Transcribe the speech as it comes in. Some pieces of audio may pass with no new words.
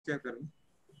Shekhar.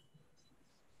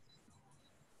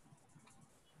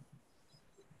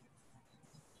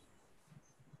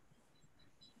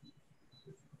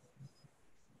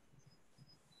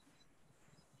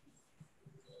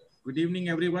 Good evening,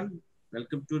 everyone.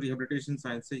 Welcome to Rehabilitation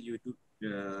Sciences YouTube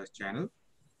channel.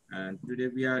 And today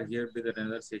we are here with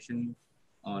another session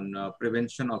on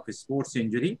prevention of sports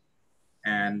injury.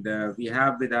 And we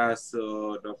have with us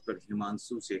Dr.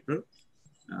 Himanshu Shekhar,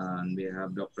 and we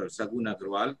have Dr. Sagun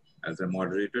Agarwal as a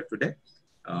moderator today.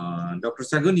 Dr.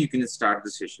 Sagun, you can start the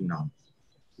session now.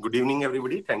 Good evening,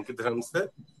 everybody. Thank you, Dharam sir.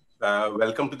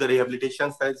 Welcome to the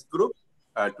Rehabilitation Science Group.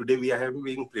 Today we are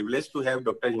having privilege to have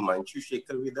Dr. Himanshu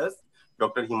Shekhar with us.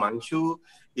 Dr. Himanshu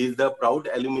is the proud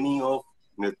alumni of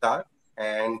NIRTA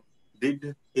and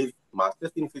did his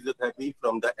master's in physiotherapy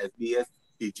from the SBS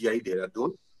PGI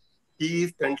Dehradun. He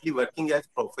is currently working as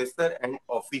professor and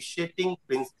officiating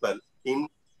principal in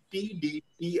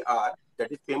TDTR,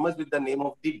 that is famous with the name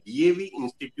of the DAV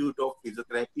Institute of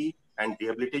Physiotherapy and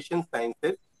Rehabilitation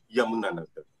Sciences,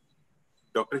 Yamunanagar.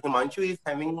 Dr. Himanshu is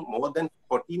having more than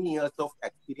 14 years of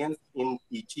experience in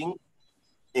teaching,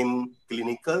 in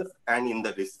clinicals, and in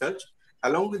the research.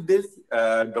 Along with this,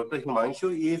 Dr.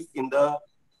 Himanshu is in the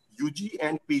UG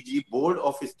and PG Board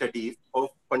of Studies of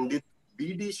Pandit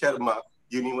B.D. Sharma,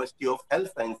 University of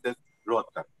Health Sciences,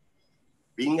 Rohtak.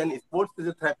 Being an sports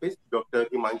physiotherapist, Dr.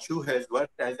 Himanshu has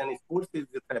worked as an sports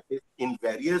physiotherapist in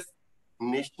various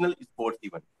national sports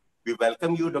events. We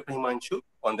welcome you, Dr. Himanshu,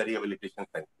 on the Rehabilitation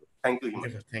Science. Thank you,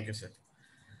 Himanshu. Thank you, sir.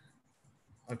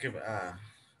 Okay,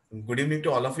 good evening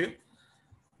to all of you.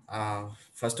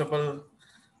 First of all,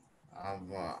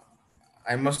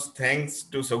 I must thanks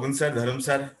to Sagun sir, Dharam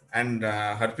sir, and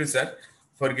Harpreet sir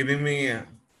for giving me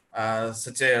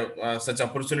such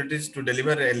opportunities to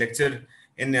deliver a lecture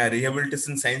in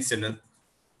Rehabilitation Science Channel.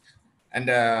 And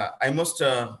I must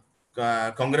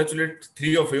congratulate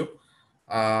three of you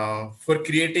for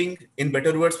creating, in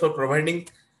better words, for providing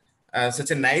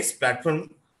such a nice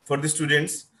platform for the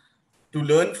students to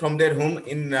learn from their home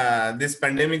in these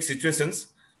pandemic situations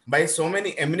by so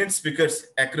many eminent speakers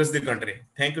across the country.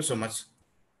 Thank you so much.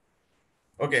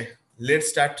 Okay, let's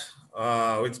start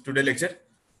with today's lecture.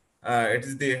 It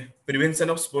is the prevention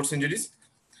of sports injuries.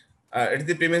 It is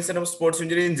the prevention of sports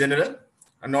injury in general,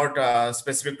 not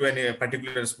specific to any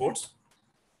particular sports.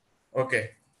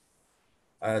 Okay.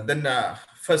 Then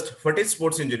first, what is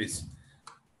sports injuries?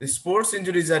 The sports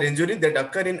injuries are injuries that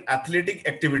occur in athletic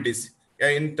activities.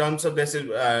 In terms of this,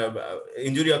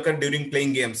 injury occur during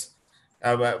playing games,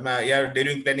 during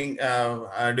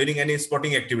any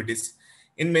sporting activities.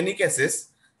 In many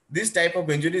cases, this type of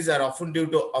injuries are often due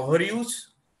to overuse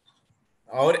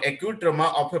or acute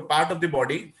trauma of a part of the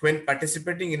body when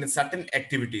participating in certain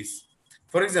activities.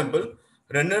 For example,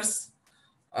 runner's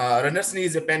knee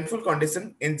is a painful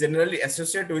condition and generally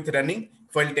associated with running,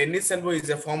 while tennis elbow is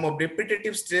a form of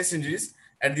repetitive stress injuries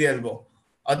at the elbow.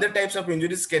 Other types of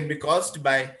injuries can be caused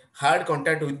by hard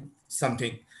contact with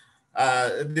something.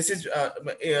 The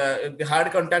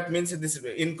hard contact means this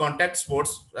in contact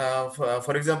sports,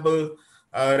 for example,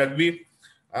 rugby,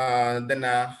 then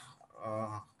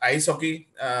ice hockey,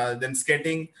 then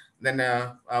skating, then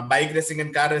bike racing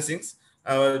and car racings.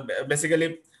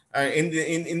 Basically,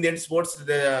 in that sports,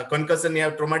 the concussion, you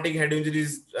have traumatic head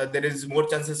injuries. There is more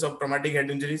chances of traumatic head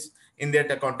injuries in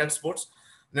that contact sports.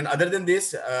 Then other than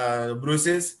this,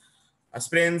 bruises,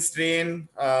 sprain, strain,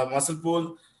 muscle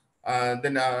pull,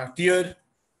 then tear,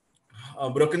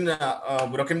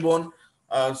 broken bone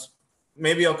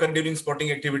maybe occur during sporting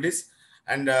activities,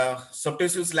 and soft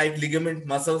tissues like ligament,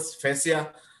 muscles,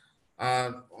 fascia,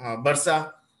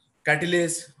 bursa,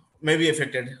 cartilage may be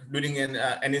affected during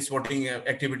any sporting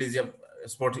activities of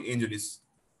sport injuries.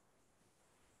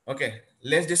 Okay,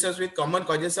 let's discuss with common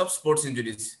causes of sports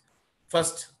injuries.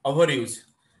 First, overuse.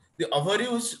 The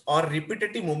overuse or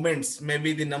repetitive movements may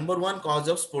be the number one cause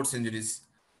of sports injuries.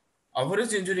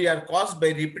 Overuse injury are caused by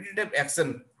repetitive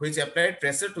action which applied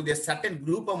pressure to a certain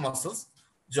group of muscles,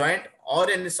 joint, or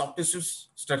any soft tissue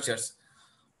structures.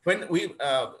 When we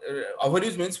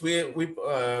overuse means we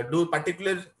do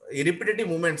particular repetitive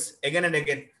movements again and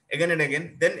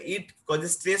again, then it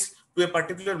causes stress to a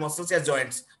particular muscles or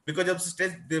joints. Because of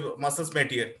stress, the muscles may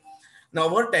tear. Now,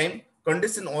 over time,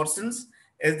 condition worsens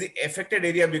as the affected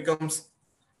area becomes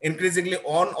increasingly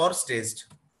worn or staged.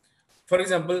 For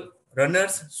example,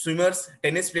 runners, swimmers,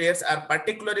 tennis players are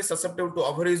particularly susceptible to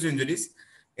overuse injuries,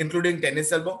 including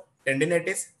tennis elbow,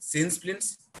 tendinitis, shin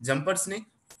splints, jumper's knee,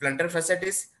 plantar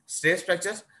fasciitis, stress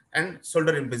fractures, and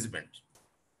shoulder impingement.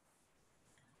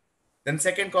 Then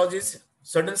second cause is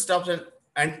sudden stops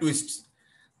and twists.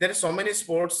 there are so many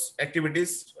sports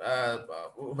activities,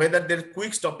 whether there's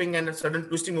quick stopping and a sudden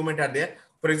twisting movement are there.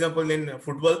 For example, in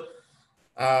football,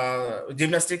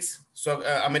 gymnastics, so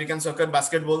American soccer,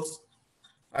 basketballs.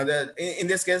 In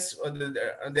this case,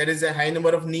 there is a high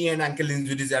number of knee and ankle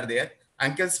injuries are there.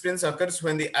 Ankle sprains occurs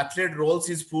when the athlete rolls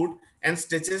his foot and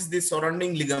stretches the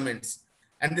surrounding ligaments.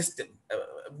 And this,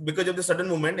 because of the sudden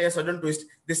movement, a sudden twist,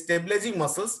 the stabilizing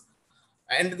muscles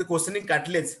and the cushioning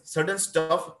cartilage, sudden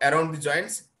stuff around the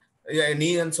joints,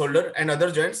 knee and shoulder and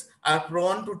other joints are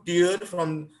prone to tear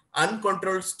from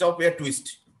uncontrolled stop or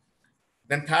twist.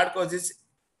 Then third cause is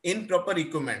improper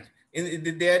equipment.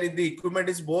 There, the equipment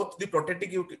is both the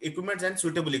protective equipments and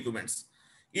suitable equipments.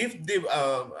 If the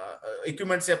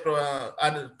equipments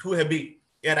are too heavy,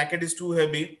 a racket is too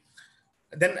heavy,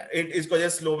 then it is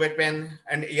causes low back pain,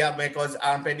 and may cause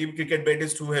arm pain. If cricket bat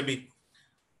is too heavy,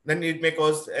 then it may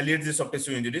cause leads to soft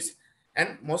tissue injuries.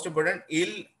 And most important,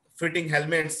 ill-fitting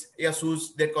helmets,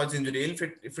 shoes that cause injury.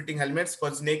 Ill-fitting helmets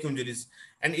cause neck injuries.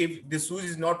 And if the shoes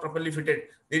is not properly fitted,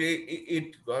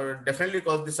 it definitely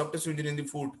causes the soft tissue injury in the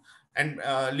foot and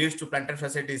leads to plantar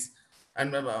fasciitis.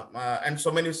 And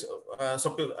so many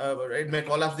it may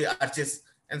collapse the arches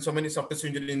and so many soft tissue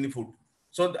injury in the foot.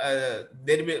 So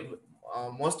there will be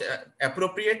most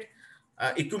appropriate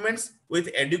equipments with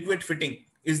adequate fitting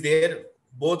is there,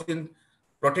 both in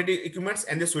protective equipments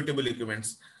and the suitable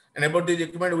equipments. And about the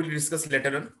equipment we'll discuss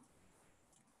later on.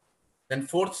 Then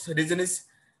fourth reason is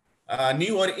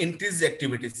new or increased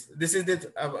activities. This is the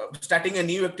starting a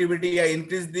new activity,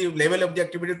 increase the level of the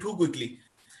activity too quickly.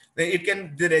 Then it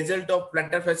can the result of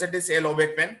plantar fasciitis, low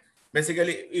back pain.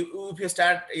 Basically, if you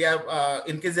start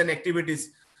increase in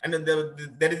activities, and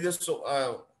there is just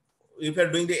if you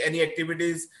are doing any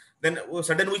activities, then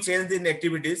suddenly we change the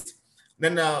activities,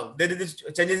 then there is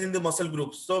changes in the muscle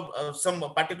groups. So some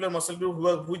particular muscle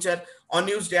group which are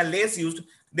unused, they are less used,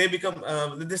 they become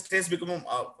the stress become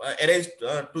arise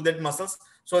to that muscles.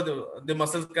 So the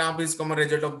muscle cramp is common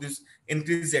result of this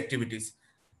increased activities.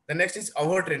 The next is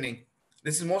overtraining.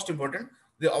 This is most important.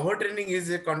 The overtraining is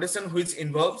a condition which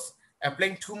involves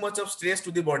applying too much of stress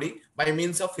to the body by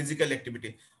means of physical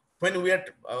activity. When we are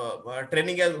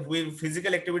training with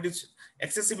physical activities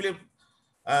excessively,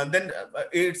 then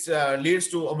it leads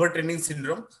to overtraining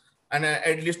syndrome, and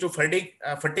it leads to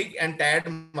fatigue and tired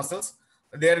muscles.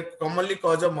 They are commonly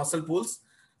cause of muscle pulls.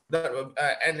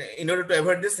 And in order to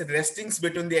avoid this, restings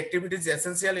between the activities is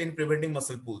essential in preventing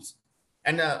muscle pulls,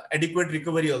 and adequate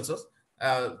recovery also.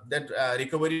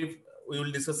 Recovery we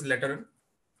will discuss later on.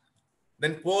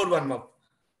 Then poor warm-up.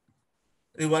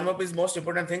 The warm-up is most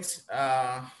important things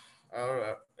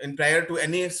in prior to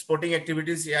any sporting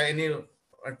activities, any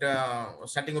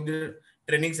starting of the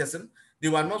training session. The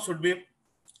warm-up should be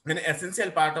an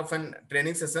essential part of an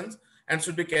training session and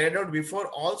should be carried out before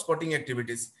all sporting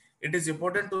activities. It is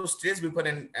important to stress before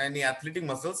any athletic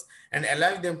muscles and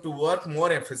allow them to work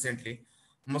more efficiently.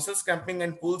 Muscle cramping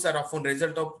and pulls are often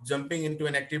result of jumping into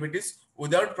an activities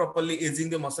without properly easing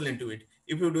the muscle into it.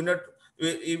 If you do not,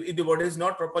 if the body is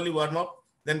not properly warm up,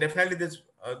 then definitely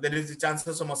there is the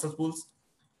chances of muscle pulls,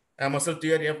 muscle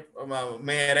tear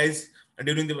may arise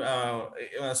during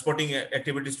the sporting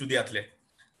activities to the athlete.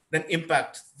 Then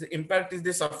impact. The impact is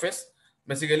the surface.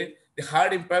 Basically, the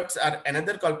hard impacts are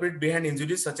another culprit behind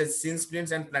injuries such as shin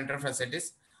splints and plantar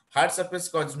fasciitis. Hard surface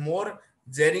cause more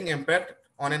jarring impact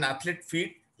on an athlete's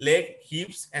feet, leg,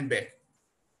 hips, and back.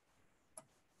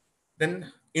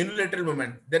 Then unilateral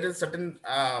movement. There is certain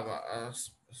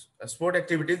sport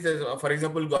activities, for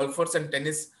example, golfers and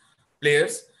tennis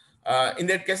players. In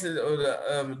that case,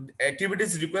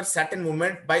 activities require certain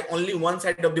movement by only one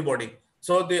side of the body.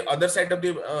 So the other side of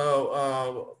the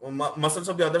muscles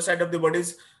of the other side of the body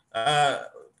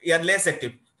are less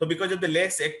active. So because of the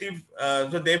legs active,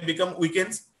 so they become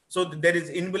weakens. So there is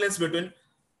imbalance between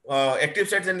active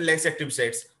sides and less active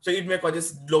sides. So it may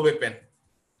causes low back pain.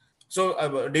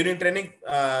 So during training,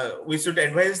 we should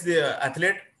advise the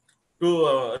athlete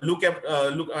to look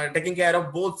at taking care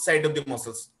of both sides of the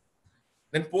muscles.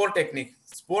 Then poor technique.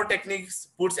 Poor techniques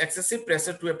puts excessive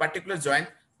pressure to a particular joint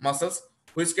muscles,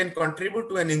 which can contribute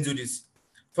to an injuries.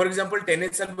 For example,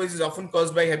 tennis elbow is often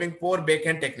caused by having poor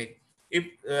backhand technique. If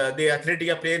the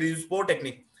athletic player uses poor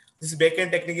technique, this is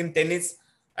backhand technique in tennis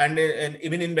and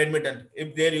even in badminton.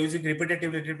 If they are using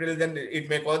repetitively, then it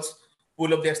may cause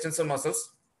pull of the extensor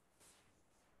muscles.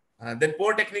 Then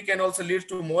poor technique can also lead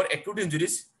to more acute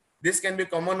injuries. This can be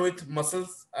common with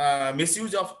muscles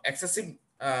misuse of excessive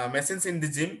machines in the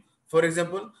gym. For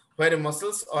example, where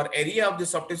muscles or area of the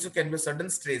soft tissue can be sudden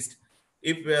stressed.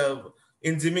 If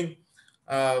in gymming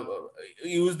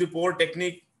use the poor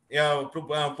technique,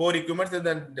 poor equipment,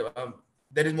 then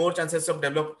there is more chances of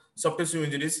develop soft tissue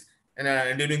injuries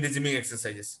during the gymming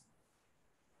exercises.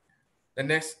 The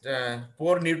next,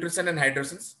 poor nutrition and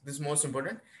hydrations. This is most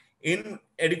important.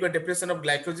 Inadequate depletion of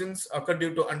glycogens occur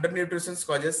due to undernutrition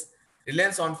causes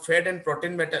reliance on fat and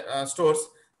protein stores,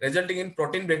 resulting in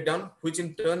protein breakdown, which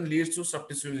in turn leads to soft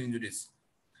tissue injuries.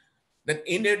 Then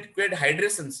inadequate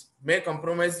hydrations may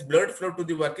compromise blood flow to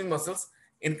the working muscles,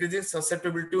 increasing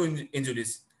susceptibility to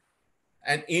injuries.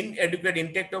 And inadequate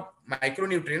intake of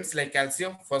micronutrients like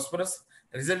calcium, phosphorus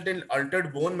result in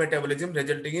altered bone metabolism,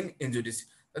 resulting in injuries.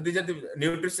 These are the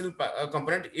nutritional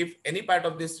component. If any part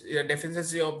of this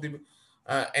deficiency of the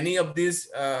any of these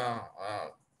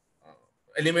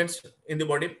elements in the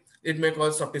body, it may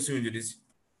cause soft tissue injuries.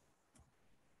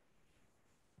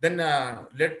 Then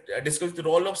let's discuss the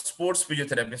role of sports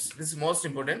physiotherapists. This is most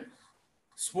important.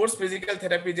 Sports physical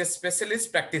therapy is a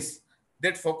specialist practice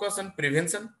that focus on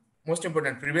prevention, most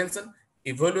important, prevention,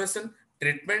 evaluation,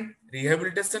 treatment,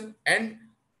 rehabilitation, and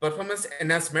performance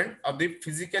enhancement of the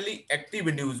physically active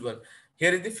individual.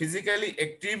 Here is the physically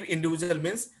active individual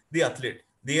means the athlete.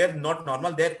 They are not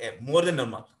normal, they are more than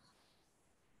normal.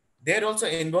 They are also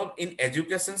involved in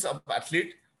educations of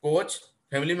athlete, coach,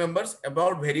 family members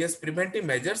about various preventive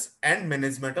measures and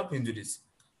management of injuries.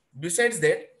 Besides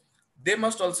that, they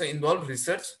must also involve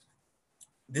research.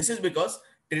 This is because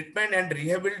treatment and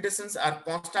rehabilitations are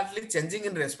constantly changing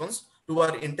in response to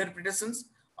our interpretations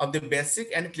of the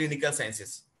basic and clinical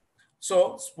sciences.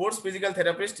 So, sports physical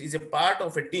therapist is a part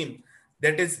of a team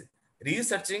that is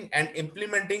researching and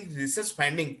implementing research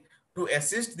finding to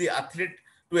assist the athlete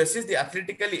to assist the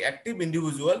athletically active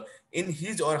individual in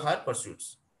his or her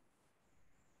pursuits.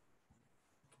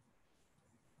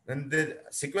 Then the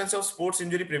sequence of sports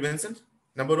injury prevention.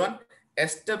 Number one,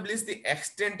 establish the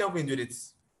extent of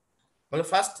injuries. Well,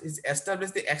 first is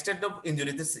establish the extent of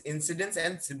injury, this incidence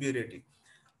and severity.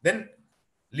 Then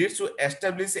leads to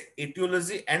establish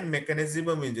etiology and mechanism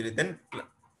of injury. Then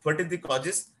what is the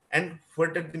causes and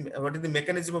what is the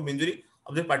mechanism of injury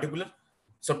of the particular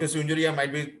soft tissue injury, or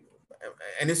might be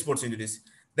any sports injuries.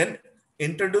 Then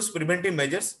introduce preventive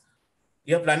measures.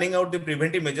 You are planning out the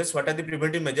preventive measures. What are the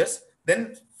preventive measures?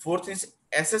 Then fourth is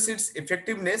assess its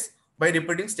effectiveness by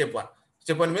repeating step one.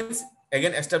 Step one means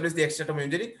again establish the extent of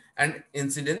injury and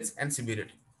incidence and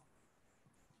severity.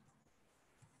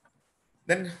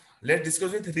 Then let's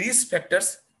discuss with risk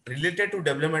factors related to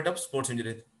development of sports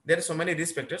injury. There are so many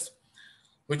risk factors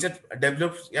which are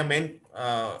developed,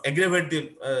 aggravate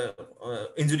the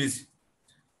injuries.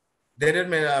 There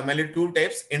are mainly two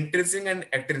types: intrinsic and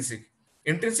extrinsic.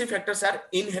 Intrinsic factors are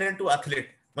inherent to athlete.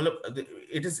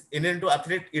 It is inherent to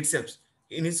athlete itself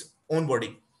in his own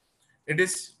body. It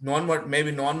is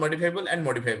maybe non-modifiable and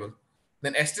modifiable.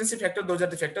 Then extrinsic factor, those are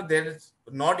the factors that is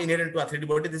not inherent to athletic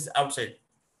body. This is outside.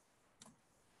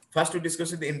 First, we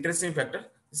discuss the intrinsic factor.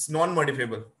 It's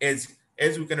non-modifiable. Age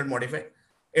we cannot modify.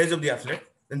 Age of the athlete.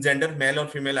 Then gender, male or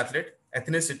female athlete.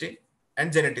 Ethnicity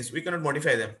and genetics, we cannot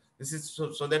modify them. This is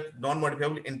so that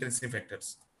non-modifiable intrinsic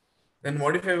factors. Then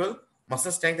modifiable,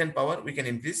 muscle strength and power we can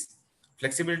increase.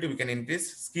 Flexibility we can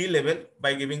increase. Skill level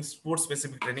by giving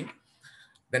sport-specific training.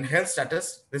 Then health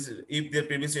status. This is if their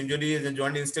previous injury is a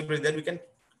joint instability, then we can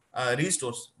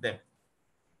restore them.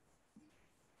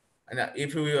 And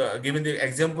if we given the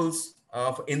examples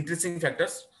of intrinsic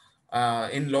factors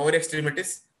in lower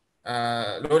extremities,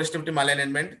 lower extremity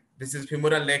malalignment, this is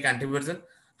femoral leg anteversion,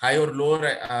 high or low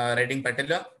riding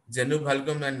patella, genu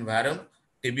valgum and varum,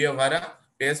 tibia vara,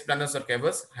 pes planus or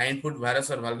cavus, hind foot varus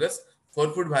or valgus,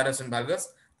 forefoot varus and valgus,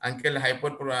 ankle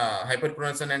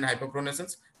hyperpronation and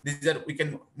hyperpronations. These are we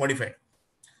can modify.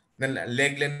 Then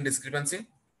leg length discrepancy,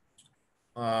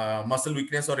 muscle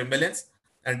weakness or imbalance,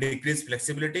 and decreased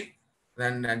flexibility,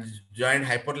 then joint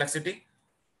hyperlaxity.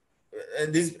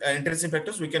 These intrinsic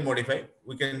factors we can modify.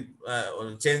 We can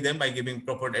change them by giving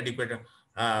proper adequate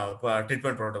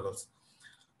treatment protocols.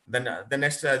 Then the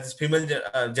next this female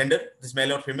gender, this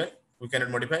male or female, we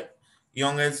cannot modify.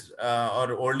 Young age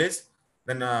or old age,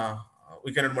 then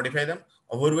we cannot modify them.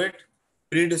 Overweight,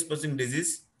 predisposing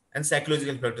disease, and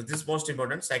psychological factors. This is most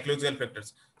important, psychological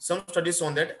factors. Some studies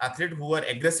shown that athletes who are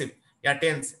aggressive,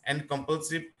 tense, and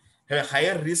compulsive have a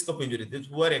higher risk of injury. Those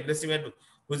who are aggressive and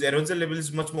whose arousal level is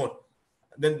much more,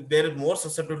 then they are more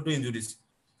susceptible to injuries.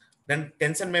 Then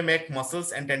tension may make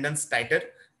muscles and tendons tighter,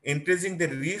 increasing the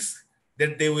risk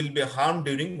that they will be harmed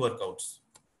during workouts.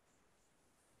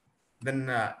 Then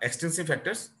extensive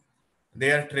factors,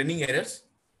 they are training errors,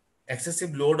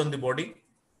 excessive load on the body,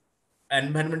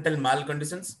 environmental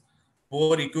malconditions,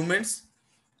 poor equipments,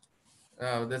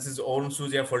 this is own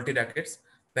shoes or faulty rackets,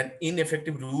 then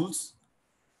ineffective rules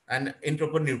and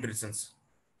improper nutrition.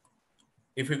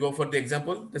 If we go for the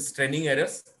example, this training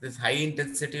errors, this high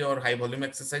intensity or high volume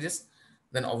exercises,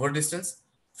 then over distance,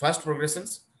 fast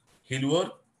progressions, heel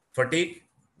work, fatigue,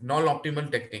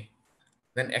 non-optimal technique.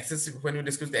 Then excessive, when we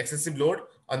discuss the excessive load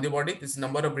on the body, this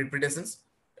number of repetitions,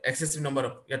 excessive number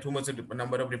of, yeah, too much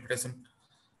number of repetition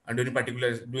and doing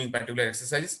particular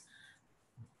exercises,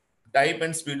 type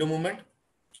and speed of movement,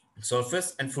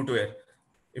 surface and footwear.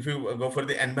 If you go for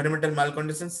the environmental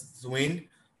malconditions, wind,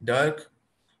 dark,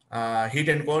 heat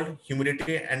and cold,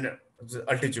 humidity, and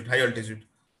altitude, high altitude.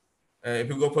 If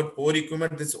you go for poor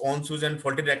equipment, this on shoes and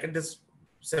faulty racket, there's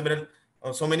several,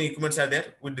 so many equipments are there.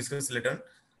 We'll discuss later.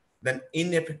 Then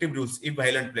ineffective rules, if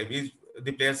violent play, if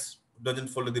the players doesn't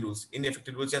follow the rules.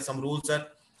 Ineffective rules, yeah, some rules are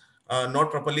not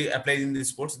properly applied in the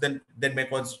sports, then that may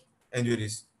cause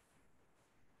injuries.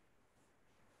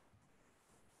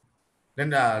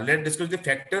 Then let's discuss the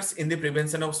factors in the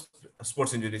prevention of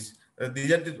sports injuries.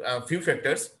 These are the few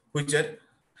factors which are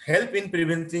help in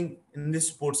preventing in the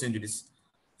sports injuries.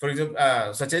 For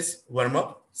example, such as warm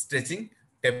up, stretching,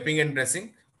 tapping and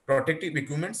dressing, protective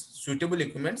equipments, suitable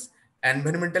equipments,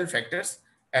 environmental factors,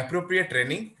 appropriate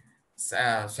training,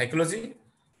 psychology,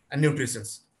 and nutrition.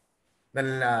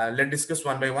 Then let's discuss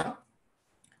one by one.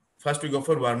 First, we go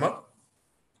for warm up.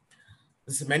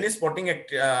 Many sporting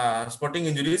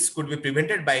injuries could be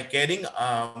prevented by carrying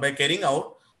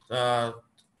out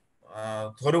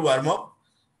thorough warm up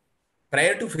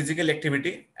prior to physical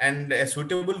activity, and a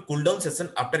suitable cool down session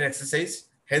after exercise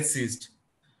has ceased.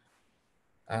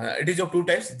 It is of two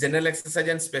types: general exercise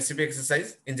and specific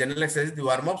exercise. In general exercise, the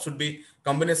warm up should be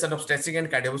combination of stretching and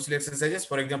cardiovascular exercises.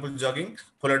 For example, jogging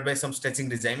followed by some stretching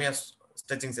regime or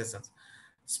stretching sessions.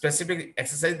 Specific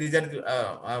exercise, these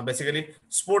are basically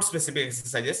sports specific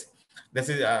exercises. This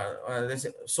is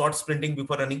short sprinting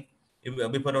before running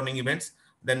events,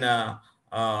 then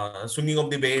swinging of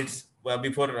the weights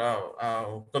before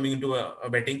coming into a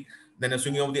betting, then a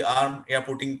swinging of the arm,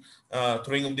 putting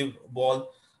throwing of the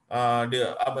ball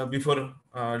before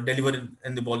delivering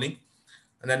in the bowling.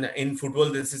 And then in football,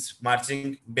 this is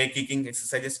marching, back kicking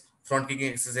exercises, front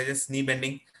kicking exercises, knee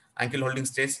bending, ankle holding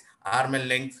stretch, arm and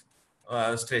length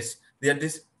stretch. They are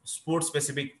these sport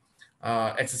specific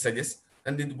exercises,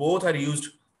 and both are used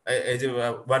as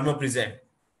a warm up regime.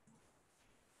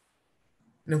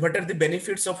 Now, what are the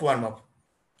benefits of warm up?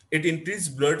 It increases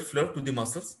blood flow to the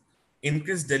muscles,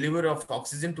 increased delivery of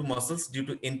oxygen to muscles due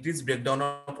to increased breakdown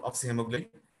of oxyhemoglobin,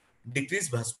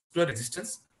 decreased vascular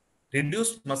resistance,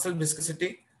 reduced muscle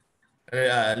viscosity,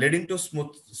 leading to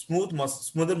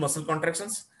smoother muscle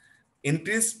contractions,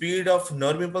 increased speed of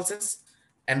nerve impulses,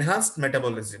 enhanced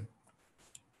metabolism,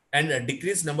 and a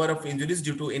decreased number of injuries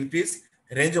due to increased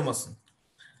range of motion,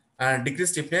 and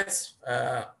decreased stiffness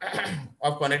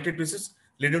of connective tissues,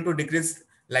 leading to decreased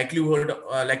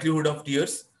likelihood of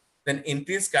tears, then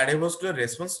increased cardiovascular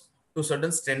response to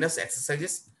certain strenuous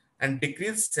exercises, and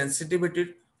decreased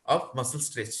sensitivity of muscle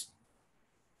stretch.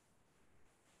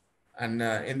 And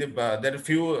there are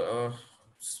few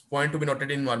points to be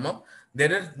noted in warm up.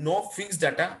 There are no fixed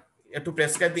data to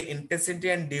prescribe the intensity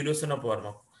and duration of warm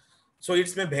up. So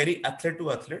it may vary athlete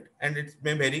to athlete, and it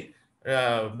may vary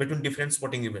between different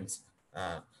sporting events.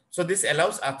 So this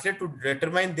allows athlete to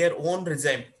determine their own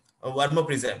regime, warm up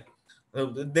regime.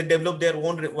 They develop their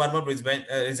own warm up regime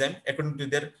according to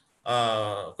their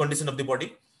condition of the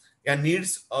body and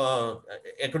needs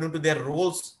according to their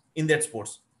roles in that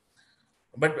sports.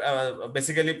 But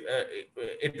basically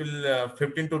it will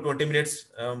 15 to 20 minutes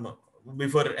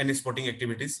before any sporting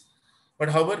activities. But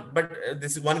however,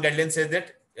 this is one guideline says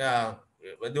that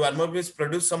the warm-up is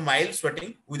produce some mild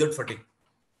sweating without fatigue,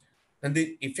 and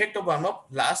the effect of warm-up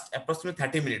lasts approximately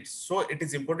 30 minutes. So it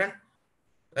is important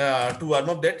to warm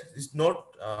up that is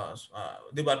not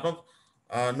the warm-up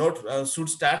should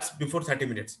start before 30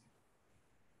 minutes.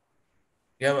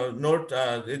 Yeah,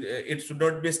 it should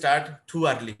not be start too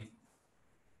early.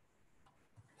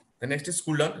 The next is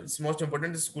cool down. It's most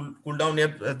important is cool down.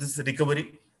 This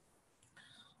recovery.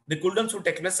 The cool down should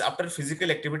take place after physical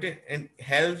activity and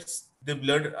helps the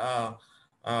blood.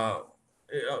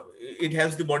 It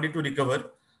helps the body to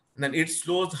recover. And then it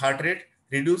slows heart rate,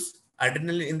 reduce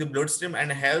adrenaline in the bloodstream,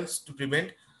 and helps to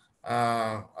prevent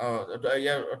a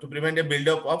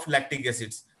buildup of lactic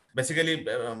acids. Basically,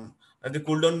 the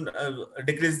cool down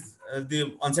decrease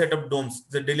the onset of DOMS,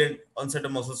 the delayed onset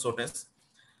of muscle soreness.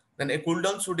 Then a cool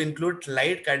down should include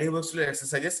light cardiovascular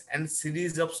exercises and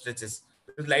series of stretches.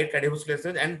 Light cardiovascular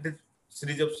exercise and the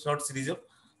short series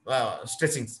of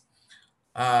stretchings.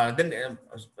 Then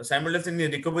simultaneously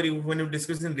in recovery, when you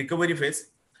discuss in recovery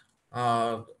phase,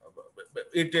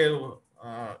 it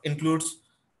includes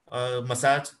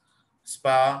massage,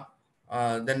 spa,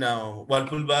 then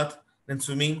whirlpool bath, then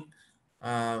swimming,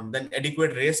 then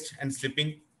adequate rest and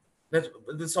sleeping.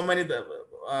 There's so many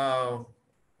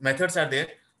methods are there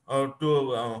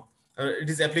it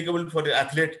is applicable for the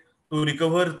athlete to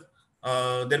recover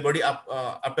their body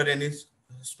after any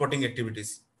sporting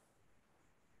activities.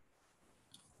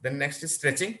 Then next is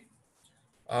stretching.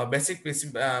 Basic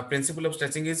principle of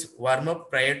stretching is warm up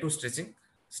prior to stretching,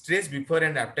 stretch before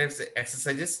and after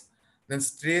exercises, then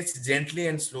stretch gently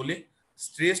and slowly,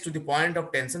 stretch to the point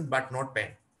of tension but not pain.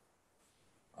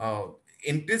 Uh,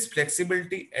 Increased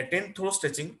flexibility attained through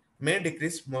stretching may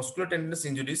decrease muscular tenderness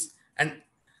injuries and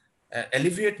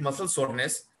alleviate muscle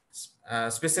soreness,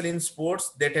 especially in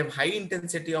sports that have high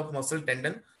intensity of muscle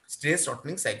tendon stress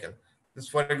shortening cycle. This,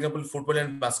 for example, football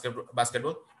and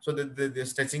basketball. So the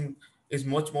stretching is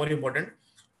much more important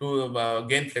to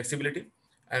gain flexibility,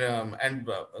 and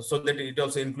so that it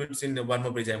also includes in the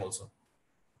warm-up regime also.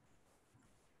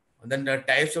 Then the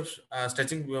types of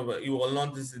stretching, you all know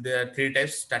this. There are three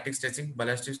types: static stretching,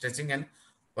 ballistic stretching, and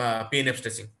PNF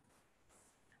stretching.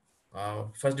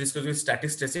 First discuss with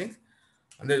static stretching.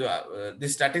 And the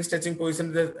static stretching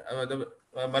position, the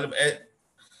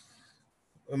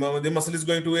muscle is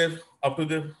going to up to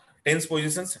the tense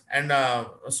positions and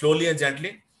slowly and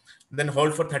gently, then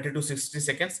hold for 30 to 60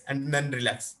 seconds and then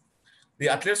relax. The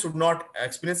athletes should not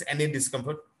experience any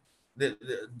discomfort.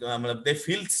 They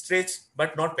feel stretch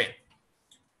but not pain.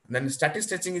 Then static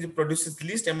stretching produces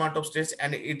least amount of stretch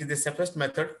and it is the safest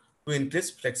method to increase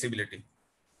flexibility.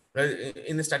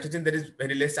 In the static stretching, there is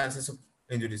very less chances of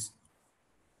injuries.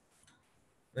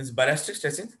 Then ballistic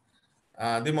stretching.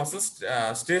 The muscles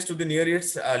stretch to the near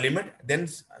its limit, then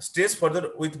stretch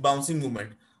further with bouncing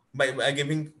movement by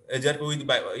giving a jerk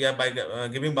by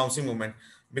giving bouncing movement.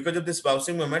 Because of this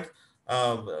bouncing movement,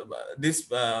 this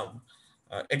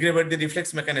aggravate the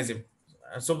reflex mechanism.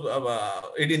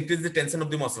 It increases the tension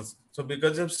of the muscles. So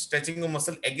because of stretching of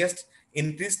muscle against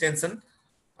increased tension,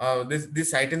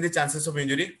 this heightens the chances of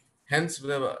injury. Hence,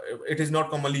 it is not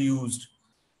commonly used.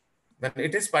 Then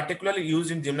it is particularly used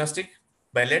in gymnastic,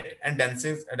 ballet, and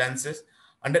dances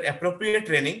under appropriate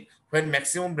training when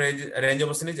maximum range of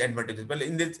motion is advantageous. Well,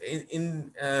 in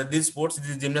these sports,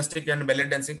 this gymnastic and ballet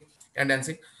dancing,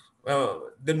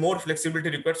 the more flexibility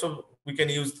required, so we can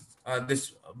use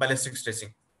this ballistic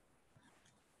stretching.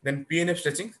 Then PNF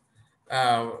stretching.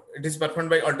 It is performed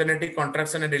by alternating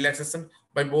contraction and relaxation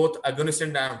by both agonist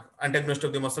and antagonist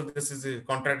of the muscle. This is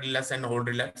contract, relax, and hold,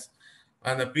 relax.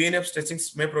 And the PNF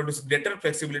stretchings may produce greater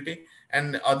flexibility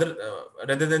and other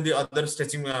rather than the other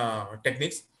stretching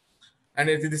techniques, and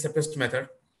it is the safest method.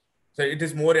 So it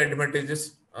is more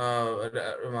advantageous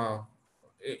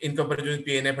in comparison with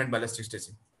PNF and ballistic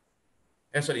stretching.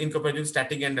 In comparison with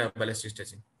static and ballistic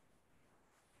stretching.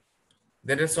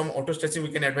 There is some auto stretching we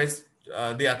can advise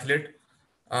the athlete.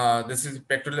 This is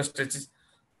pectoral stretches.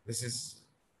 This is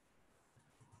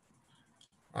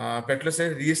pectoral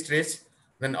stretch, re-stretch,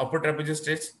 then upper trapezius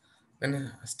stretch,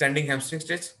 then standing hamstring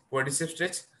stretch, quadricep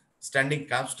stretch, standing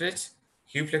calf stretch,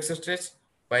 hip flexor stretch,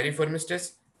 piriformis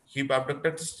stretch, hip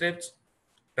abductor stretch,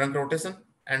 trunk rotation,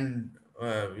 and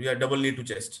double knee to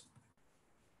chest.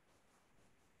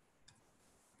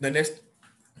 The next,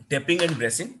 tapping and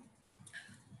bracing.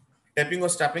 Tapping or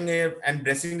strapping and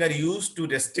bracing are used to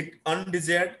restrict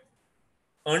undesired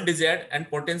and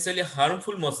potentially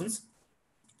harmful motions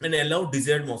and allow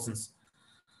desired motions.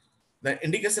 The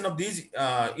indication of these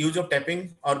use of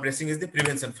tapping or bracing is the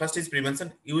prevention. First is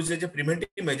prevention, used as a preventive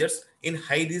measures in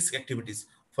high risk activities.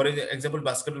 For example,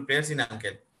 basketball players in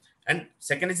ankle. And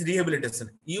second is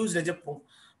rehabilitation, used as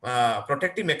a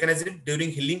protective mechanism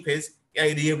during healing phase,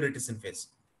 rehabilitation phase.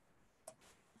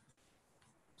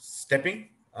 Stepping,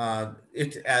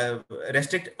 it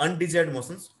restrict undesired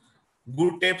motions.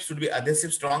 Good tape should be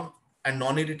adhesive, strong, and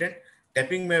non-irritant.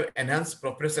 Tapping may enhance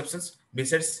proprioceptions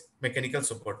besides mechanical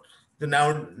support. So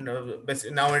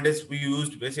nowadays we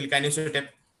used basically kinesio tape.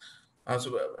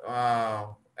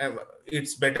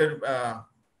 It's better.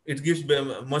 It gives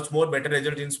much more better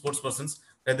result in sports persons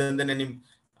rather than any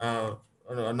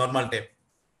normal tape.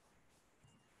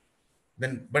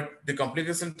 Then, but the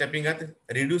complication tapping at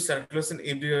reduced circulation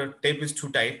if the tape is too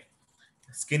tight.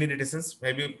 Skin irritations,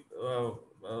 maybe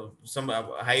some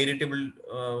high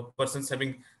irritable persons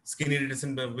having skin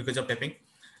irritation because of tapping.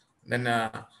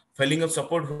 Then failing of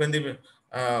support when the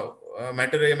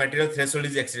material threshold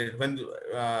is exceeded. When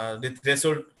the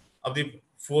threshold of the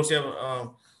force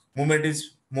movement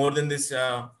is more than this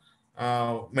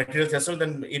material threshold,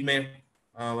 then it may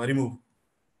remove.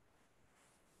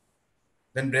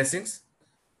 Then bracings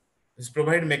is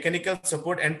provide mechanical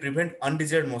support and prevent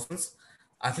undesired motions.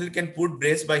 Athlete can put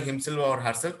brace by himself or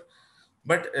herself.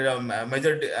 but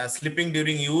measured slipping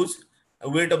during use,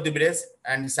 weight of the brace,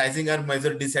 and sizing are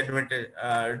measured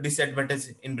disadvantage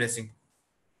in bracing.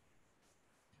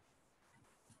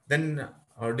 Then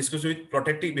discuss with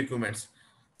protective equipments.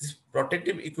 These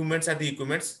protective equipments are the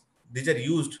equipments these are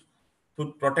used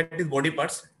to protect the body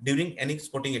parts during any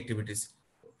sporting activities.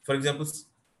 For example,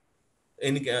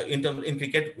 in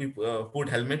cricket we put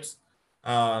helmets,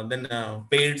 then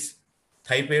pads,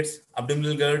 thigh pads,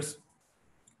 abdominal guards,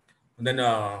 then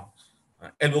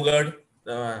elbow guard,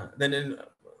 then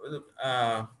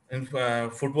in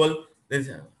football there's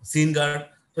scene guard.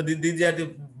 So these are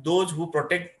those who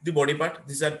protect the body part.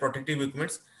 These are protective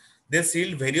equipments. They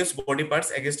shield various body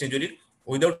parts against injury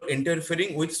without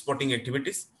interfering with sporting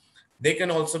activities. They can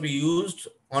also be used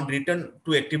on return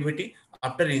to activity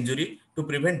after injury to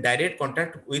prevent direct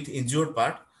contact with injured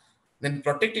part. Then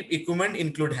protective equipment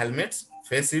include helmets,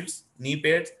 face shields, knee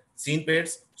pads, shin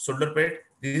pads, shoulder pad,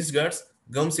 wrist guards,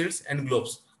 gum shields, and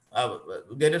gloves.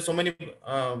 There are so many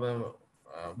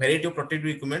variety of protective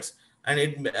equipments, and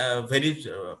it varies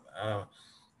uh,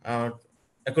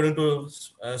 according to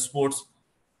sports,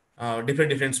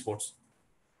 different sports.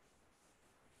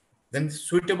 Then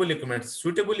suitable equipments.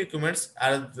 Suitable equipments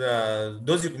are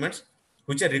those equipments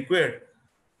which are required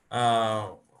uh,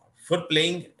 for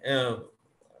playing,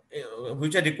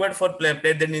 which are required for play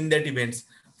then in that events.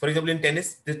 For example, in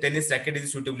tennis, the tennis racket is a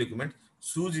suitable equipment.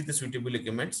 Shoes is the suitable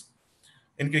equipments.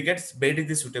 In cricket, bat is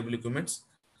the suitable equipments.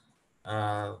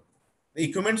 Uh, the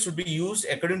equipment should be used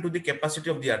according to the capacity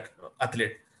of the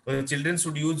athlete. Children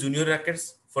should use junior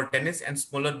rackets for tennis and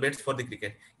smaller bats for the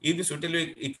cricket. If the suitable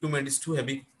equipment is too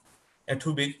heavy and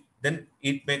too big, then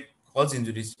it may cause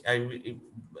injuries. There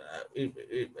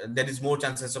is more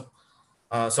chances of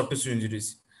soft tissue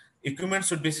injuries. Equipment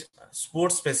should be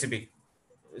sport specific.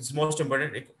 It's most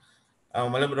important.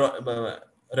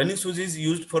 Running shoes is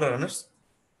used for runners,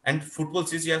 and football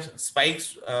shoes, yeah,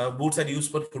 spikes, boots are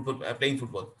used for football, playing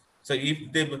football. So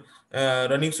if the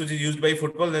running shoes is used by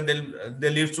football, then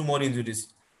they'll lead to more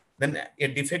injuries. Then a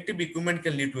defective equipment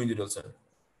can lead to injury also.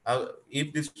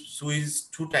 If this shoe is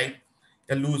too tight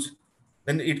and loose,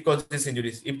 then it causes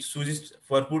injuries. If shoes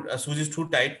is too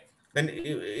tight, then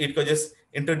it causes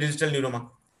interdigital neuroma.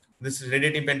 This is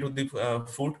radiating pain to the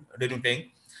foot during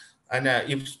playing. And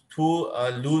if too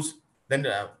loose, then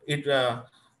it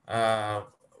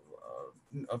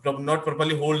not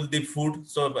properly hold the foot.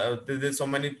 So there's so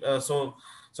many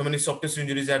soft tissue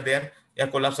injuries are there. Yeah,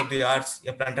 collapse of the arch,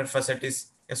 yeah, plantar fasciitis,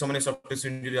 yeah, so many soft tissue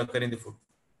injuries occur in the foot.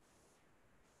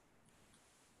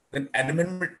 Then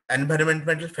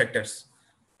environmental factors.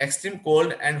 Extreme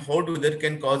cold and hot weather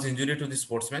can cause injury to the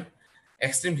sportsman.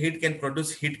 Extreme heat can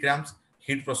produce heat cramps,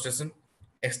 heat prostration.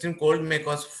 Extreme cold may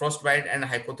cause frostbite and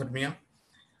hypothermia.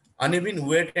 Uneven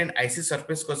wet and icy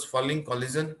surface cause falling,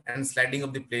 collision, and sliding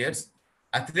of the players.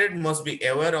 Athlete must be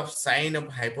aware of sign of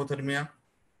hypothermia,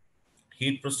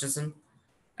 heat prostration,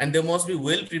 and they must be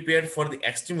well prepared for the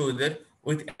extreme weather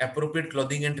with appropriate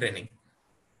clothing and training.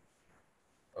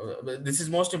 This is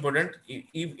most important.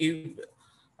 If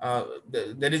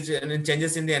there is any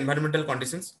changes in the environmental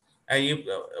conditions,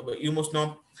 you must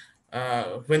know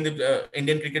when the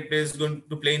Indian cricket players going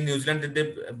to play in New Zealand,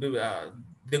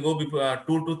 they go before,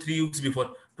 2 to 3 weeks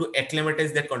before to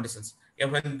acclimatize their conditions. Yeah,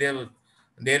 when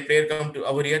their player come to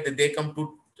over here, they come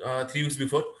to 3 weeks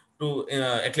before to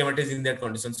acclimatize in that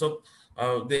condition. So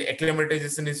the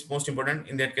acclimatization is most important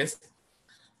in that case,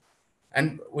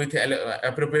 and with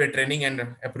appropriate training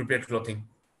and appropriate clothing.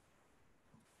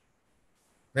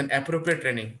 Then appropriate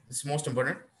training is most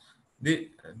important.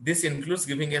 This includes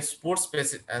giving a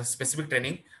specific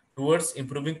training towards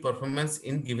improving performance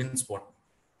in given sport.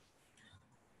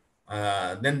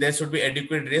 Then there should be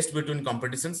adequate rest between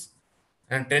competitions,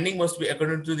 and training must be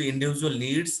according to the individual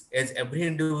needs, as every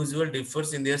individual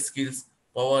differs in their skills,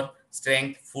 power,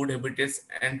 strength, food habits,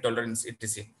 and tolerance,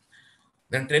 etc.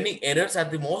 Then training errors are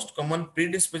the most common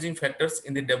predisposing factors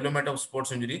in the development of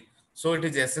sports injury. So it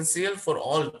is essential for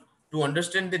all to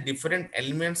understand the different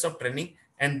elements of training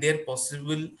and their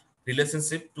possible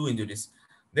relationship to injuries.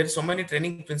 There are so many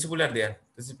training principles are there.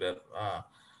 This is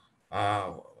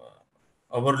uh,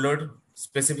 overload,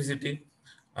 specificity,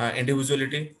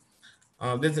 individuality.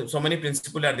 There's so many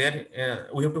principles are there.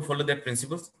 We have to follow that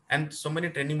principles, and so many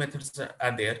training methods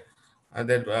are there.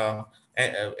 That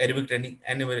aerobic training,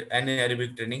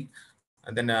 anaerobic training,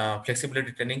 and then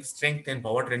flexibility training, strength and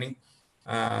power training,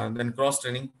 then cross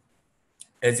training,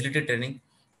 agility training,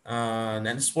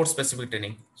 and sports specific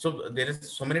training. So there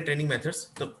is so many training methods.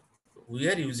 So we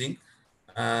are using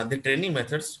the training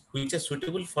methods which are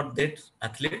suitable for that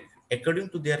athlete according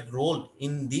to their role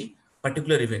in the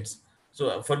particular events.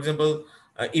 So for example,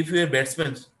 If you are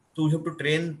batsmen, so we have to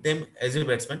train them as a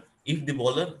batsman. If the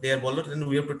bowler, they are bowler, then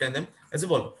we have to train them as a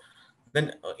bowler.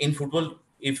 Then in football,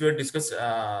 if you discuss,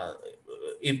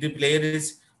 if the player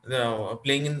is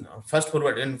playing in first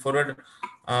forward and forward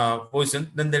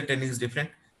position, then their training is different.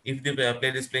 If the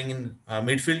player is playing in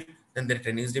midfield, then their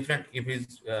training is different. If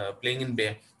he's playing in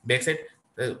backside,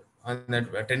 on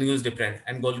that training is different,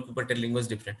 and goalkeeper training was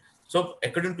different. So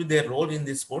according to their role in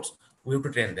these sports, we have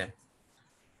to train them.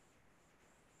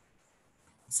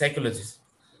 Psychology.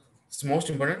 It's most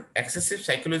important. Excessive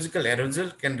psychological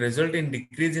arousal can result in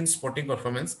decrease in sporting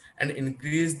performance and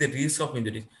increase the risk of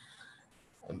injury.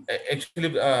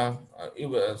 Actually,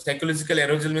 psychological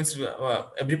arousal means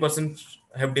every person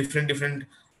have different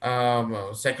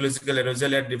psychological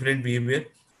arousal at different behavior.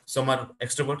 Some are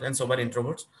extrovert and some are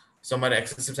introverts. Some are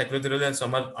excessive psychological arousal and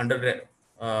some are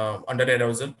under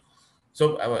arousal.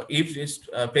 So if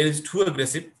player is too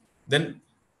aggressive, then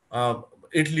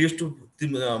it leads to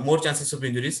more chances of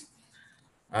injuries.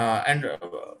 When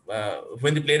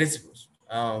the player is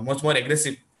much more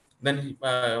aggressive, then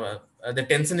the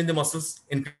tension in the muscles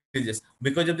increases.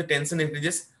 Because of the tension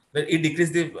increases, then it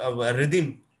decreases the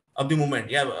rhythm of the movement.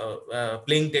 Yeah,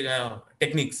 playing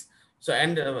techniques. So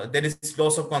and there is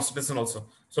loss of concentration also.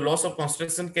 So loss of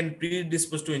concentration can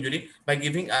predispose to injury by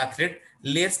giving athlete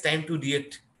less time to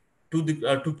react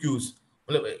to cues.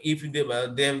 Well, if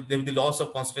they have the loss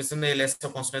of concentration, less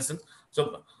of concentration,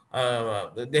 so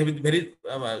they have very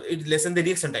it lessen the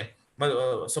reaction time.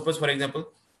 Suppose for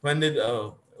example, when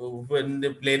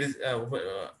the player is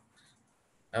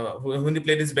when the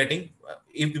player is batting,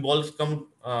 if the balls come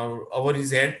over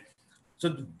his head,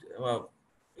 so uh,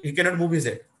 he cannot move his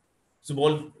head. So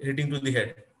ball hitting to the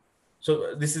head.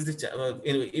 So this is the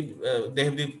if they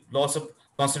have the loss of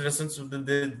concentration, so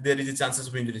there is a chances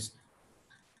of injuries.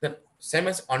 The same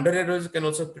as under arousal can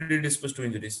also predispose to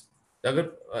injuries.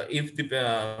 If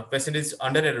the patient is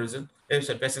under arousal,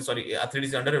 athlete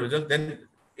is under arousal, then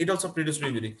it also predisposes to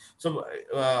injury. So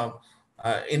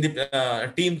in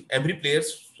the team, every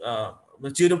players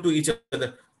cheer up to each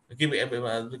other, cheer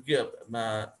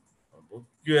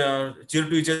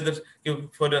to each other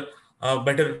for a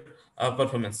better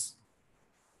performance.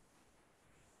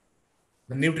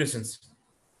 The nutrition.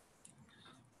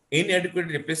 Inadequate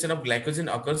depletion of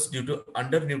glycogen occurs due to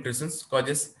undernutrition,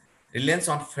 causes reliance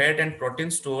on fat and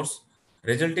protein stores,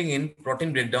 resulting in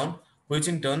protein breakdown, which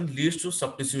in turn leads to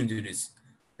soft tissue injuries.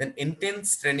 Then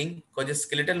intense training causes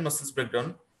skeletal muscles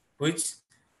breakdown, which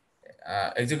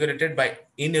exaggerated by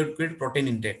inadequate protein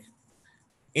intake.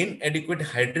 Inadequate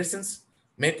hydrations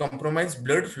may compromise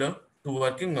blood flow to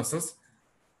working muscles,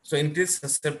 so increase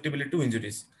susceptibility to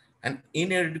injuries. An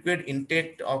inadequate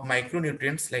intake of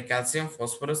micronutrients like calcium,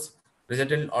 phosphorus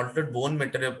result in altered bone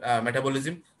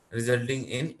metabolism, resulting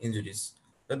in injuries.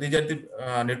 So these are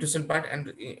the nutrition part,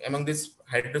 and among this,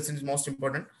 hydration is most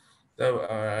important. So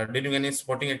during any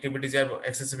sporting activities or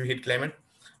excessive heat climate,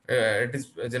 it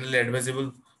is generally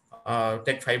advisable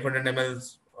take 500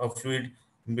 ml of fluid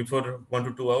before 1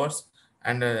 to 2 hours,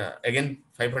 and again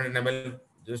 500 ml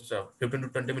just 15 to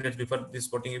 20 minutes before the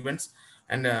sporting events,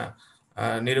 and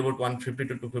near about 150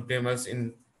 to 250 ml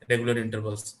in regular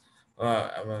intervals.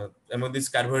 Among these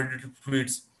carbohydrate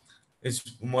fluids is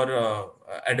more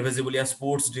advisable. Yeah,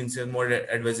 sports drinks are more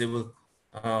advisable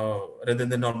rather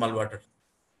than normal water.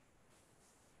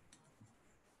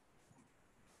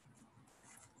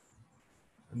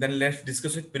 Then let's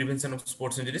discuss with prevention of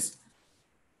sports injuries.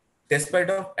 Despite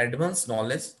of advanced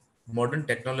knowledge, modern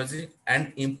technology,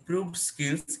 and improved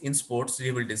skills in sports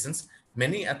rehabilitations,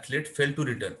 many athletes fail to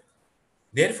return.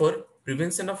 Therefore,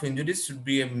 prevention of injuries should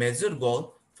be a major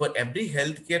goal for every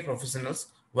healthcare professionals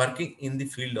working in the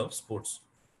field of sports.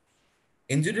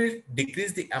 Injuries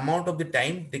decrease the amount of the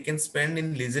time they can spend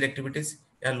in leisure activities,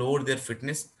 lower their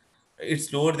fitness.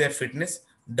 It's lower their fitness,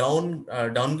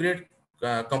 downgrade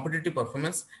competitive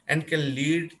performance, and can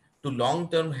lead to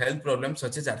long-term health problems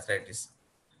such as arthritis.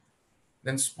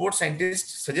 Then sports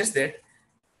scientists suggest that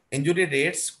injury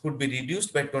rates could be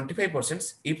reduced by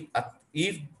 25%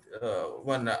 if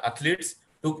one athletes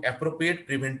took appropriate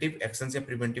preventive actions and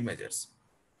preventive measures.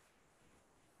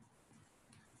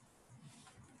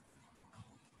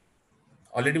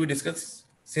 Already we discussed,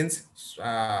 since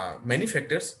many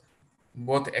factors,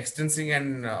 both extrinsic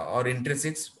and or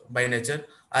intrinsic by nature,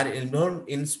 are involved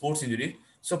in sports injury.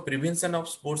 So prevention of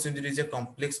sports injury is a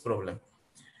complex problem.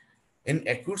 In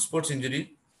acute sports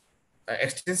injury,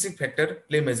 extrinsic factor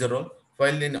play major role,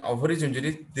 while in average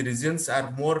injury, the reasons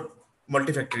are more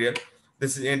multifactorial.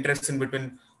 This is interaction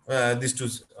between these two,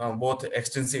 both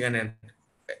extrinsic and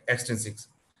extrinsic.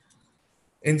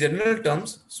 In general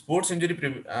terms, sports injury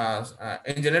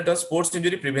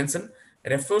prevention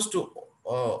refers to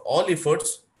all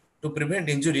efforts to prevent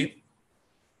injury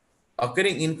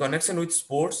occurring in connection with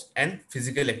sports and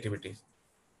physical activities.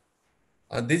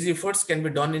 These efforts can be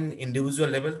done in individual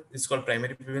level, is called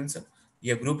primary prevention.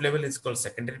 A group level is called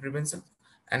secondary prevention,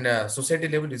 and society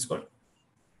level is called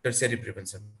tertiary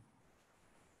prevention.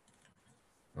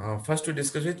 First, to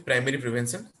discuss with primary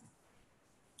prevention.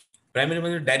 Primary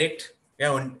prevention direct,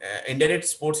 indirect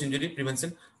sports injury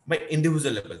prevention by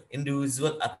individual level,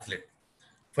 individual athlete.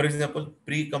 For example,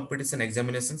 pre-competition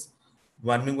examinations,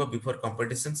 warming up before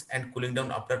competitions and cooling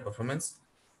down after performance,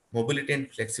 mobility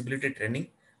and flexibility training,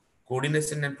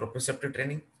 coordination and proprioceptive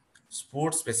training,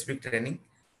 sport-specific training,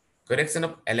 correction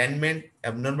of alignment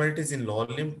abnormalities in lower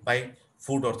limb by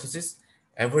foot orthosis,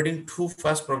 avoiding too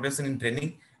fast progression in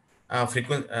training,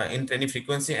 in training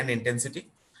frequency and intensity,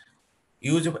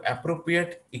 use of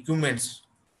appropriate equipments,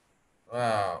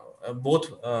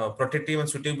 both protective and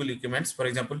suitable equipments. For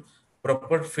example,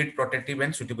 proper fit protective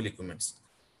and suitable equipments.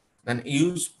 Then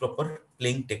use proper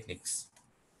playing techniques.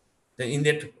 Then in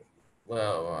that,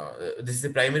 this is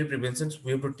the primary prevention.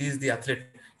 We have to teach the athlete,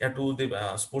 to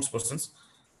the sports persons,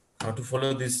 to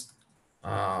follow this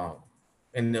uh,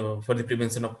 for the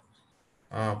prevention of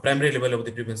primary level of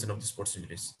the prevention of the sports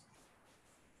injuries.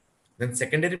 Then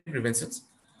secondary preventions,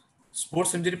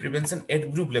 sports injury prevention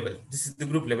at group level. This is the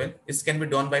group level. This can be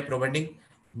done by providing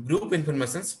group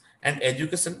informations and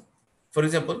education. For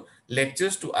example,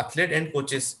 lectures to athlete and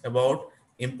coaches about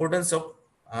importance of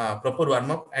proper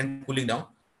warm up and cooling down,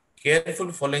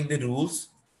 careful following the rules,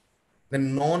 the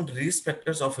non-risk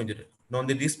factors of injury.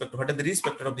 The risk factor. What are the risk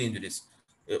factor of the injuries?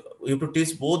 You have to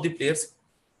teach both the players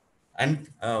and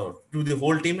to the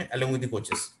whole team along with the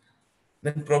coaches.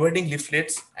 Then providing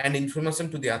leaflets and information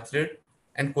to the athlete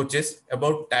and coaches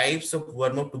about types of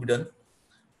warm-up to be done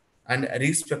and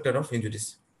risk factor of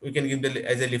injuries. We can give the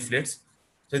as a leaflets.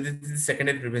 So this is the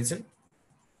secondary prevention.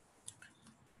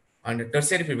 And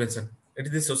tertiary prevention, it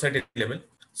is the society level.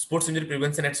 Sports injury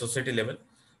prevention at society level.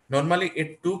 Normally,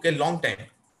 it took a long time,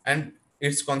 and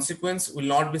its consequence will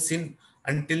not be seen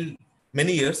until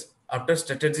many years after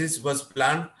strategies was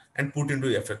planned and put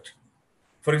into effect.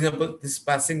 For example, this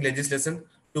passing legislation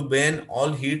to ban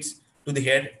all hits to the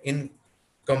head in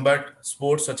combat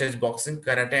sports such as boxing,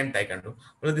 karate, and taekwondo.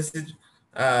 Well, this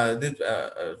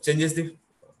changes the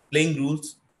playing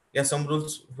rules. Yeah, some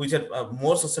rules which are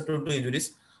more susceptible to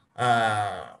injuries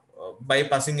by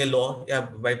passing a law,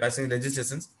 by passing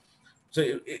legislations.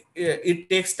 So it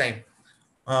takes time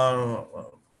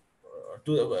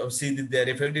to see their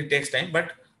effect. It takes time,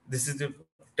 but this is the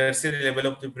tertiary level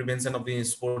of the prevention of the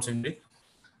sports injury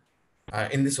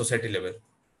in the society level.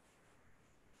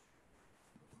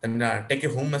 Then take a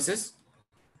home message,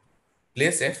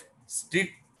 play safe,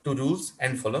 stick to rules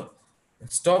and follow,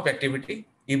 stop activity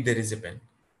if there is a pain.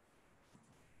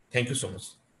 Thank you so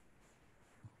much.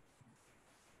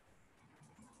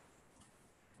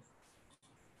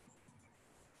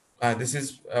 This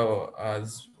is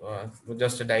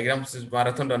just a diagram. This is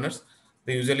marathon runners.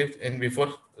 They usually in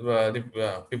before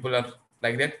the people are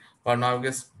like that, but now I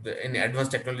guess in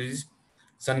advanced technologies,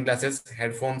 sunglasses,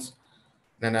 headphones,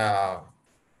 then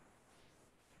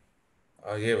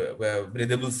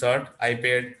breathable shirt,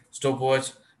 iPad,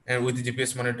 stopwatch, and with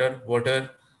GPS monitor, water,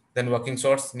 then walking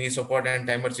shorts, knee support, and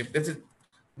timer chip. This is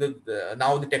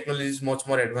now the technology is much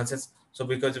more advanced. So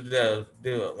because of the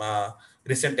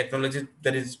recent technology,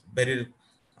 there is very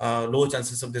low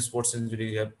chances of the sports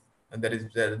injury. And there is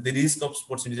the risk of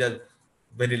sports injury are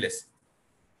very less.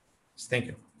 Thank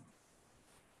you.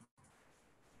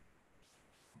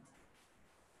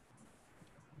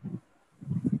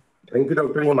 Thank you,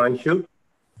 Dr. Himanshu,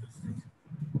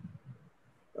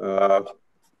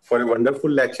 for a wonderful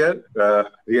lecture.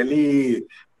 Really,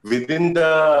 within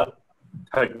the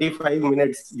 35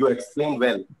 minutes, you explained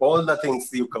well all the things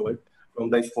you covered, from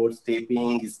the sports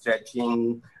taping,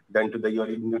 stretching, then to the your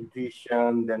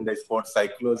nutrition, then the sports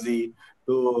psychology.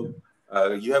 So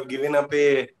you have given up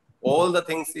all the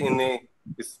things in a.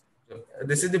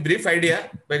 This is the brief idea,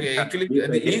 but actually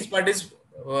each part is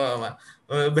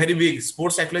very big.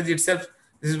 Sports psychology itself,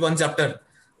 this is one chapter.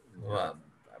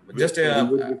 Just we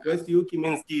would request you,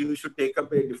 means you should take up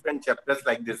a different chapters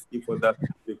like this for the,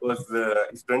 because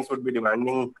students would be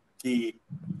demanding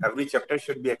every chapter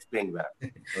should be explained well.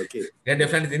 Okay. Yeah,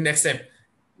 definitely. Next time.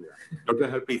 Yeah. Dr.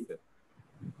 Harpreet, sir.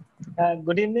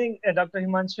 Good evening, Dr.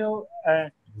 Himanshu.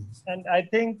 And I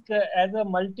think as a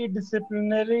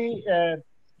multidisciplinary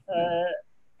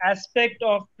aspect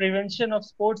of prevention of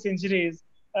sports injuries,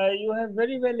 you have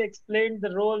very well explained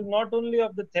the role not only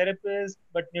of the therapist,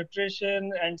 but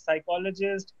nutrition and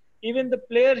psychologist. Even the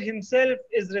player himself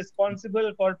is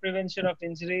responsible for prevention of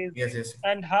injuries, Yes, yes.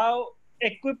 and how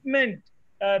equipment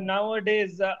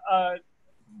nowadays,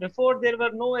 before there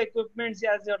were no equipments,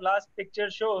 as your last picture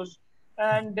shows,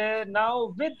 and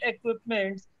now with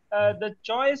equipments, the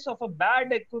choice of a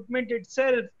bad equipment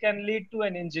itself can lead to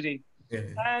an injury. Yeah,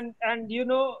 And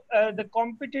the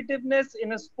competitiveness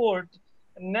in a sport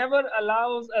never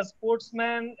allows a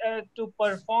sportsman to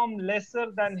perform lesser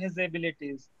than his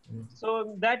abilities.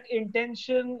 So that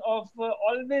intention of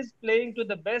always playing to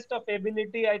the best of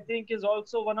ability, I think, is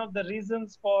also one of the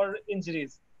reasons for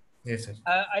injuries. yes, sir.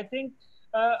 I think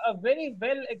a very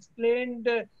well explained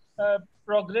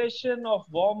progression of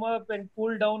warm up and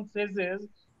cool down phases.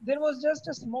 There was just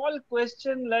a small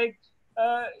question like,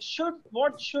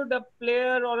 what should a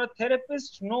player or a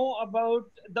therapist know about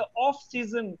the off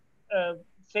season uh,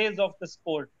 phase of the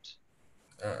sport?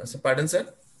 So pardon, sir.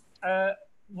 uh,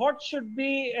 what should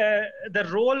be the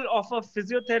role of a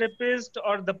physiotherapist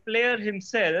or the player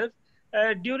himself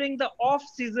during the off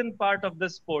season part of the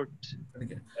sport,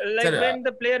 Okay. like Sir, when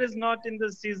the player is not in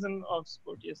the season of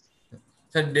sport? Yes.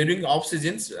 so during off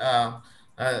seasons,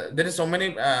 there is so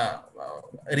many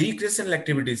recreational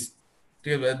activities.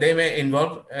 They may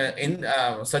involve in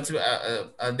such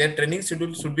their training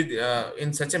schedule should be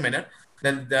in such a manner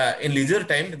that in leisure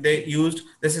time they used.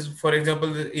 This is, for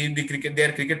example, in the cricket, they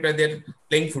are cricket players. They are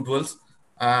playing footballs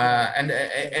and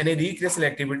any recreational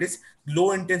activities,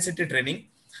 low intensity training,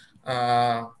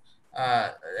 uh, uh,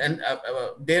 and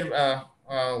they're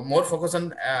more focused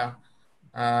on.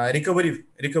 Recovery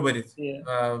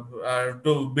Yeah.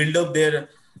 to build up their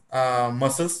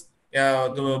muscles,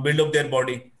 to build up their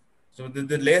body. So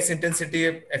the less intensity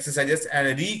exercises and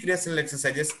recreational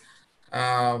exercises,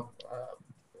 uh,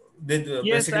 they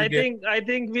Yes, basically get, I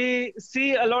think we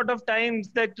see a lot of times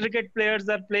that cricket players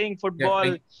are playing yeah,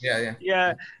 football. yeah.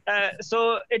 Yeah.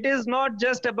 So it is not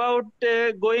just about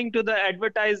going to the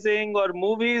advertising or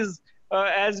movies,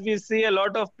 as we see a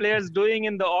lot of players doing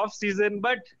in the off season,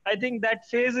 but I think that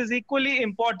phase is equally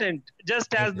important, just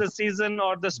Yes, as yes. the season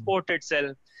or the sport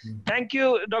itself. Thank you,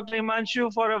 Dr.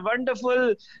 Himanshu, for a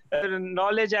wonderful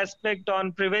knowledge aspect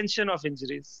on prevention of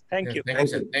injuries. Thank Yes, you. thank you, Thank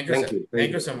sir. you. Thank you, Thank sir. you. Thank Thank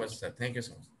you you. so much, sir. Thank you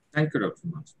so much. Thank you, Dr.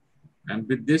 Himanshu. And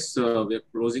with this, we are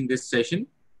closing this session.